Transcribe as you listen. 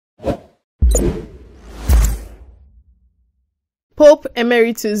Pope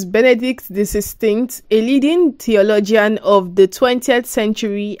Emeritus Benedict XVI, a leading theologian of the 20th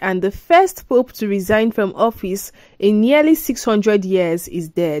century and the first pope to resign from office in nearly 600 years, is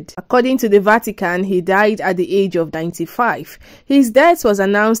dead. According to the Vatican, he died at the age of 95. His death was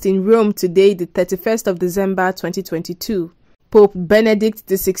announced in Rome today, the 31st of December 2022. Pope Benedict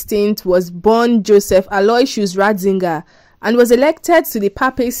XVI was born Joseph Aloysius Ratzinger and was elected to the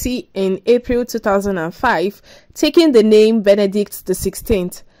papacy in April 2005, taking the name Benedict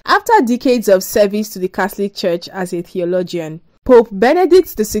XVI, after decades of service to the Catholic Church as a theologian. Pope Benedict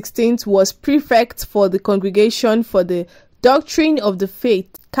XVI was prefect for the Congregation for the Doctrine of the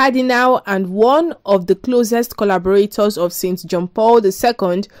Faith, cardinal, and one of the closest collaborators of St. John Paul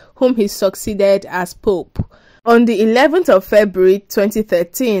II, whom he succeeded as Pope. On the 11th of February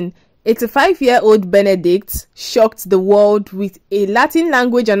 2013, 85-year-old Benedict shocked the world with a Latin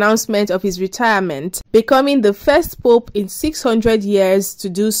language announcement of his retirement, becoming the first pope in 600 years to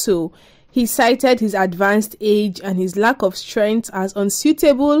do so. He cited his advanced age and his lack of strength as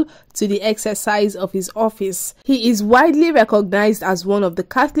unsuitable to the exercise of his office. He is widely recognized as one of the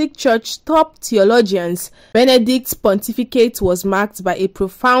Catholic Church's top theologians. Benedict's pontificate was marked by a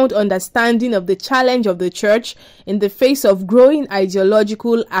profound understanding of the challenge of the Church in the face of growing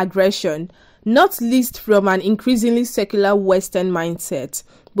ideological aggression, not least from an increasingly secular Western mindset,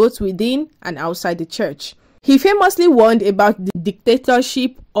 both within and outside the Church. He famously warned about the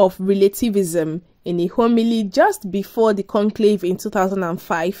dictatorship of relativism in a homily just before the conclave in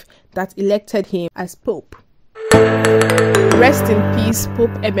 2005 that elected him as Pope. Rest in peace, Pope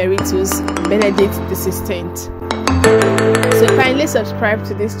Emeritus Benedict XVI. So kindly subscribe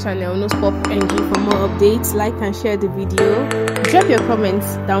to this channel, NosPopNG, for more updates. Like and share the video. Drop your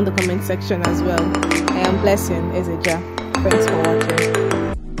comments down the comment section as well. I am Blessing Ezeja. Thanks for watching.